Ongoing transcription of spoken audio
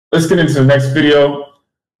let's get into the next video.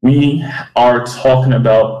 We are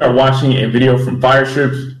watching a video from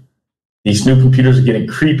Fireships. These new computers are getting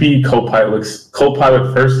creepy. Copilot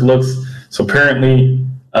first looks. So apparently,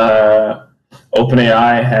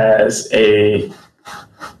 OpenAI has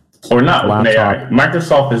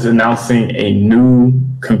Microsoft is announcing a new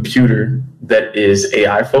computer that is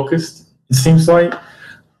AI focused, it seems like.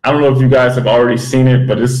 I don't know if you guys have already seen it,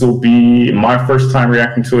 but this will be my first time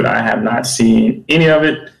reacting to it. I have not seen any of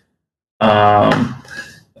it.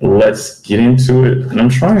 Let's get into it. And I'm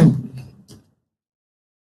trying.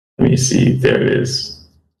 Let me see. There it is.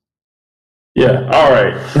 Yeah. All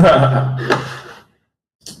right.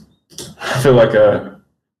 I feel like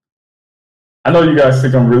I know you guys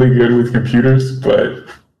think I'm really good with computers, but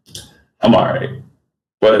I'm all right.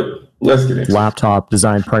 But let's get into it. Laptop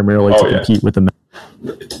designed primarily to compete with the...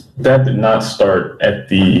 That did not start at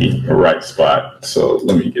the right spot. So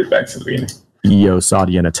let me get back to the beginning. CEO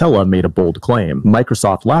Satya Nadella made a bold claim.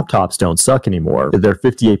 Microsoft laptops don't suck anymore. They're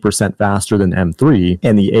 58% faster than M3,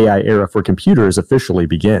 and the AI era for computers officially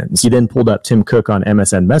begins. He then pulled up Tim Cook on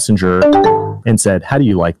MSN Messenger and said, "How do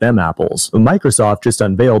you like them apples?" Microsoft just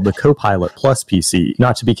unveiled the Copilot Plus PC,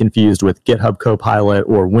 not to be confused with GitHub Copilot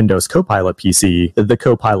or Windows Copilot PC. The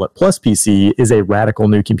Copilot Plus PC is a radical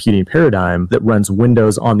new computing paradigm that runs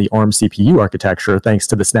Windows on the ARM CPU architecture thanks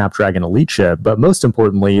to the Snapdragon Elite chip, but most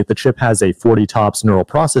importantly, the chip has a 40 TOPS neural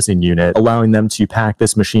processing unit, allowing them to pack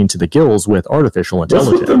this machine to the gills with artificial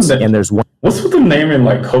intelligence. And there's one. What's with the naming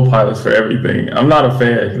like copilots for everything? I'm not a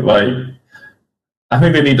fan. Like, I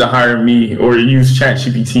think they need to hire me or use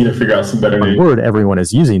ChatGPT to figure out some better names. Word everyone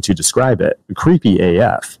is using to describe it. Creepy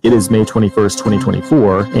AF. It is May 21st,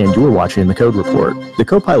 2024, and you're watching The Code Report. The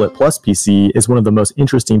Copilot Plus PC is one of the most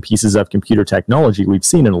interesting pieces of computer technology we've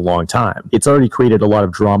seen in a long time. It's already created a lot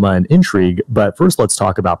of drama and intrigue, but first let's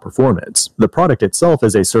talk about performance. The product itself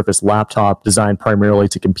is a Surface laptop designed primarily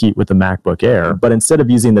to compete with the MacBook Air, but instead of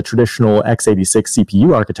using the traditional x86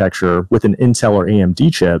 CPU architecture with an Intel or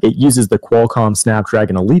AMD chip, it uses the Qualcomm Snapdragon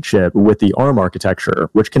Elite chip with the ARM architecture,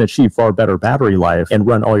 which can achieve far better battery life and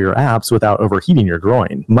run all your apps without overheating your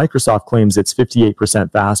groin. Microsoft claims it's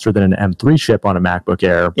 58% faster than an M3 chip on a MacBook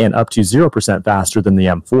Air and up to 0% faster than the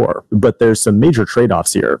M4. But there's some major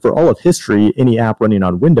trade-offs here. For all of history, any app running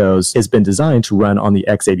on Windows has been designed to run on the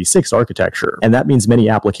x86 architecture, and that means many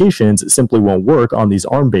applications simply won't work on these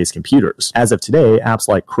ARM-based computers. As of today, apps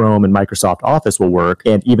like Chrome and Microsoft Office will work,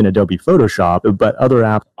 and even Adobe Photoshop, but other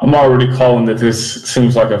apps... I'm already calling that this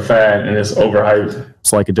seems like a fad and it's overhyped.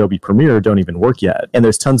 Like Adobe Premiere don't even work yet, and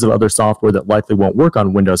there's tons of other software that likely won't work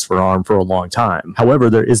on Windows for ARM for a long time. However,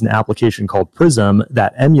 there is an application called Prism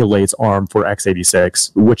that emulates ARM for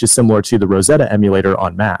x86, which is similar to the Rosetta emulator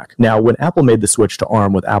on Mac. Now, when Apple made the switch to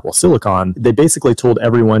ARM with Apple Silicon, they basically told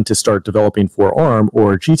everyone to start developing for ARM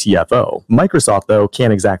or GTFO. Microsoft, though,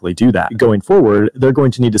 can't exactly do that. Going forward, they're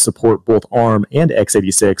going to need to support both ARM and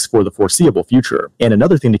x86 for the foreseeable future. And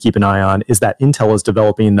another thing to keep an eye on is that Intel is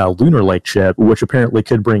developing the Lunar Lake chip, which apparently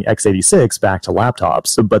could bring x86 back to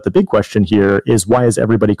laptops. But the big question here is, why is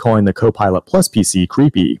everybody calling the Copilot Plus PC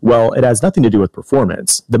creepy? Well, it has nothing to do with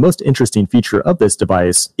performance. The most interesting feature of this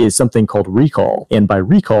device is something called recall. And by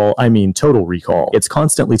recall, I mean total recall. It's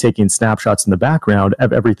constantly taking snapshots in the background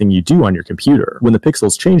of everything you do on your computer. When the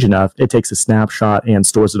pixels change enough, it takes a snapshot and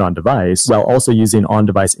stores it on device, while also using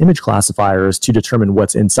on-device image classifiers to determine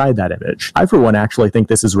what's inside that image. I, for one, actually think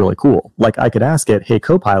this is really cool. Like, I could ask it, "Hey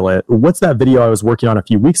Copilot, what's that video I was working on a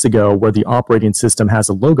few weeks ago where the operating system has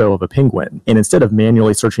a logo of a penguin?" And instead of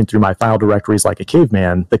manually searching through my file directories like a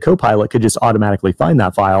caveman, the Copilot could just automatically find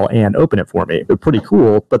that file and open it for me. They're pretty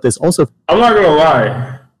cool, but this also... I'm not gonna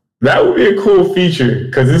lie, that would be a cool feature,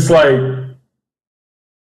 because it's like,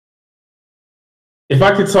 if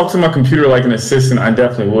I could talk to my computer like an assistant, I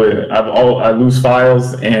definitely would. I lose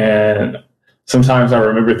files, and sometimes I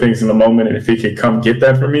remember things in the moment, and if it could come get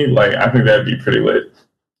that for me, like, I think that'd be pretty lit.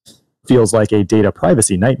 Feels like a data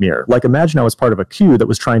privacy nightmare. Like, imagine I was part of a coup that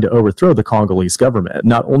was trying to overthrow the Congolese government.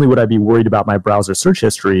 Not only would I be worried about my browser search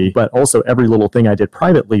history, but also every little thing I did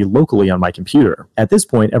privately locally on my computer. At this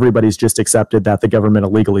point, everybody's just accepted that the government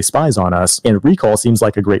illegally spies on us, and recall seems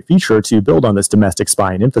like a great feature to build on this domestic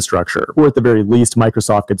spying infrastructure. Or at the very least,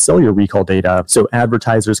 Microsoft could sell your recall data so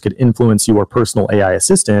advertisers could influence your personal AI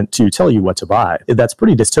assistant to tell you what to buy. That's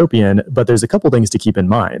pretty dystopian, but there's a couple things to keep in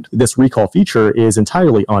mind. This recall feature is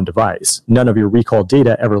entirely on device. device. None of your recalled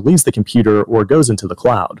data ever leaves the computer or goes into the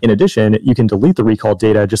cloud. In addition, you can delete the recalled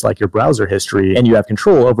data just like your browser history, and you have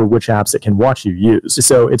control over which apps it can watch you use.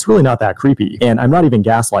 So it's really not that creepy. And I'm not even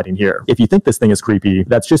gaslighting here. If you think this thing is creepy,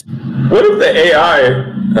 that's just... What if the AI,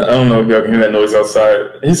 I don't know if y'all can hear that noise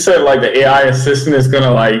outside. He said like the AI assistant is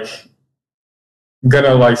gonna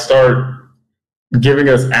start giving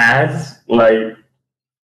us ads. Like,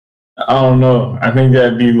 I don't know. I think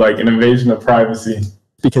that'd be like an invasion of privacy.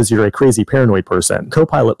 Because you're a crazy paranoid person.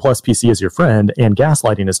 Copilot plus PC is your friend, and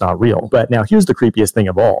gaslighting is not real. But now here's the creepiest thing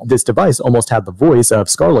of all. This device almost had the voice of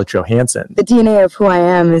Scarlett Johansson. The DNA of who I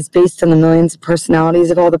am is based on the millions of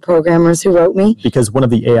personalities of all the programmers who wrote me. Because one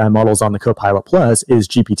of the AI models on the Copilot Plus is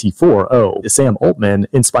GPT-4o. Sam Altman,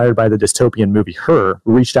 inspired by the dystopian movie Her,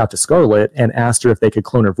 reached out to Scarlett and asked her if they could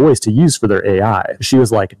clone her voice to use for their AI. She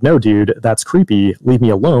was like, "No, dude, that's creepy. Leave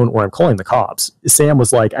me alone or I'm calling the cops." Sam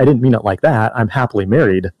was like, "I didn't mean it like that. I'm happily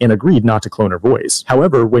married," and agreed not to clone her voice.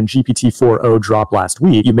 However, when GPT-4o dropped last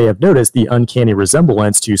week, you may have noticed the uncanny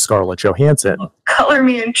resemblance to Scarlett Johansson. Color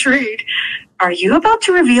me intrigued. Are you about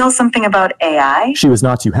to reveal something about AI? She was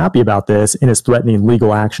not too happy about this and is threatening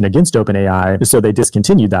legal action against OpenAI, so they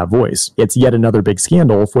discontinued that voice. It's yet another big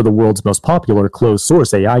scandal for the world's most popular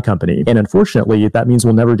closed-source AI company. And unfortunately, that means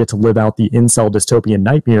we'll never get to live out the incel dystopian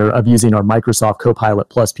nightmare of using our Microsoft Copilot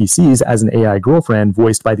Plus PCs as an AI girlfriend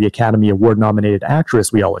voiced by the Academy Award-nominated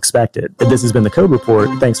actress we all expected. This has been the Code Report.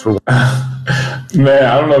 Thanks for Man,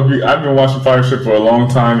 I don't know if I've been watching Fireship for a long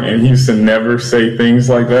time, and he used to never say things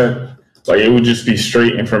like that. Like, it would just be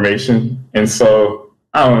straight information. And so,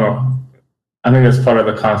 I don't know. I think that's part of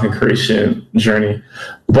the content creation journey.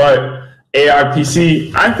 But AI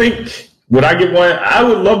PC, I think, would I get one? I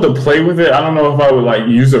would love to play with it. I don't know if I would like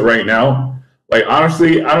use it right now. Like,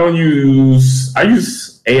 honestly, I use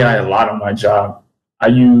AI a lot on my job. I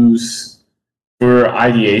use for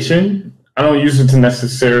ideation. I don't use it to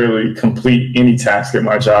necessarily complete any task at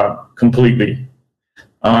my job completely,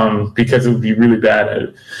 because it would be really bad at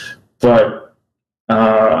it. But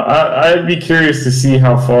I'd be curious to see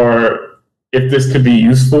how far, if this could be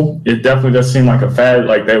useful. It definitely does seem like a fad.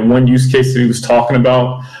 Like that one use case that he was talking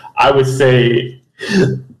about, I would say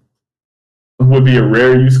would be a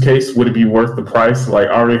rare use case. Would it be worth the price? Like,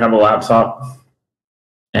 I already have a laptop.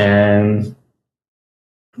 And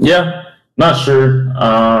yeah, not sure.